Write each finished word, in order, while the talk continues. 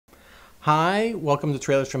Hi, welcome to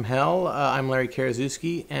Trailers from Hell. I'm Larry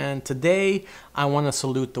Karaszewski, and today I want to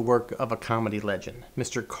salute the work of a comedy legend,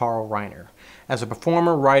 Mr. Carl Reiner. As a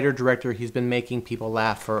performer, writer, director, he's been making people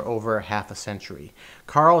laugh for over half a century.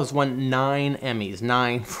 Carl has won 9 Emmys,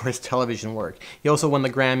 9 for his television work. He also won the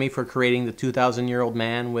Grammy for creating The 2,000-Year-Old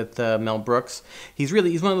Man with Mel Brooks. He's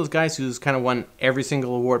one of those guys who's kind of won every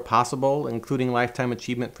single award possible, including Lifetime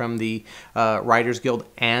Achievement from the Writers Guild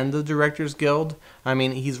and the Directors Guild. I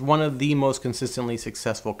mean, he's one of the most consistently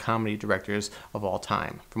successful comedy directors of all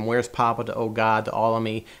time. From Where's Papa to Oh God to All of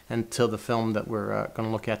Me until the film that we're going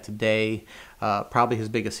to look at today, probably his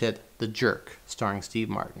biggest hit, The Jerk, starring Steve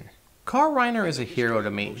Martin. Carl Reiner is a hero to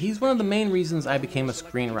me. He's one of the main reasons I became a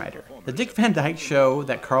screenwriter. The Dick Van Dyke Show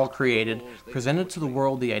that Carl created presented to the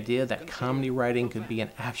world the idea that comedy writing could be an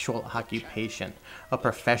actual occupation, a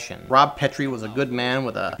profession. Rob Petrie was a good man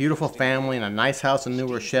with a beautiful family and a nice house in New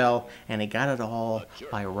Rochelle, and he got it all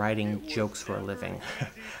by writing jokes for a living.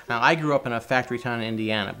 Now, I grew up in a factory town in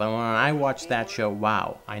Indiana, but when I watched that show,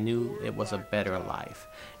 wow, I knew it was a better life.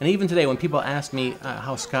 And even today, when people ask me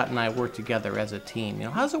how Scott and I work together as a team,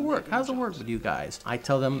 how's it work? How's it work with you guys? I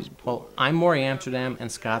tell them, well, I'm Maury Amsterdam and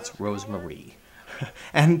Scott's Rosemarie.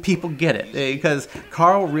 And people get it, because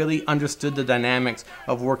Carl really understood the dynamics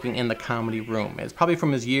of working in the comedy room. It's probably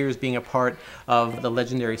from his years being a part of the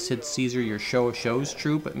legendary Sid Caesar Your Show of Shows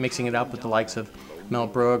troupe, mixing it up with the likes of Mel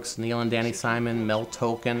Brooks, Neil and Danny Simon, Mel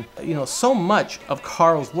Tolkien. So much of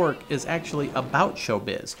Carl's work is actually about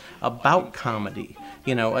showbiz, about comedy. A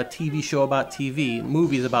TV show about TV,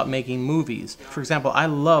 movies about making movies. For example, I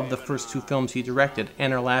love the first 2 films he directed,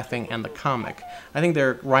 Enter Laughing and The Comic. I think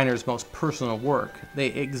they're Reiner's most personal work. They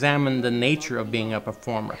examine the nature of being a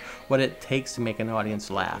performer, what it takes to make an audience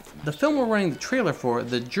laugh. The film we're running the trailer for,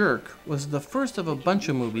 The Jerk, was the first of a bunch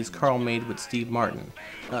of movies Carl made with Steve Martin.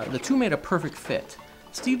 The two made a perfect fit.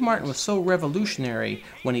 Steve Martin was so revolutionary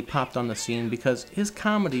when he popped on the scene because his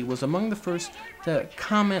comedy was among the first to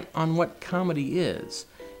comment on what comedy is.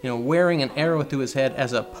 Wearing an arrow through his head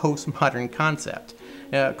as a postmodern concept.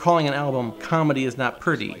 Calling an album Comedy Is Not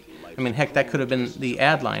Pretty. I mean, heck, that could have been the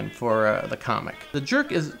ad line for The Comic. The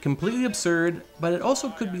Jerk is completely absurd, but it also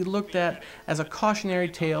could be looked at as a cautionary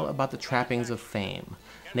tale about the trappings of fame.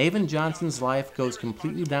 Navin Johnson's life goes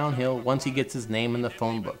completely downhill once he gets his name in the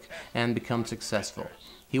phone book and becomes successful.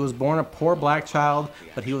 He was born a poor black child,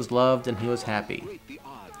 but he was loved and he was happy.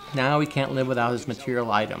 Now he can't live without his material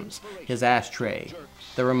items, his ashtray,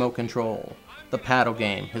 the remote control, the paddle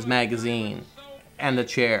game, his magazine, and the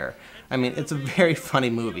chair. I mean, it's a very funny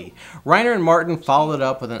movie. Reiner and Martin followed it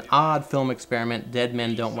up with an odd film experiment, Dead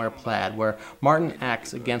Men Don't Wear Plaid, where Martin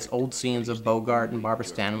acts against old scenes of Bogart and Barbara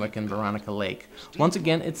Stanwyck and Veronica Lake. Once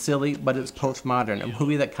again, it's silly, but it's postmodern, a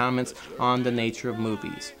movie that comments on the nature of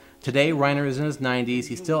movies. Today, Reiner is in his 90s.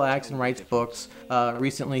 He still acts and writes books.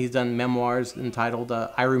 Recently, he's done memoirs entitled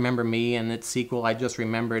I Remember Me, and its sequel, I Just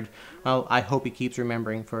Remembered. Well, I hope he keeps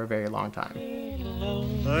remembering for a very long time.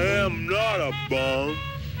 I am not a bum.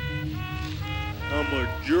 I'm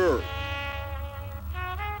a jerk.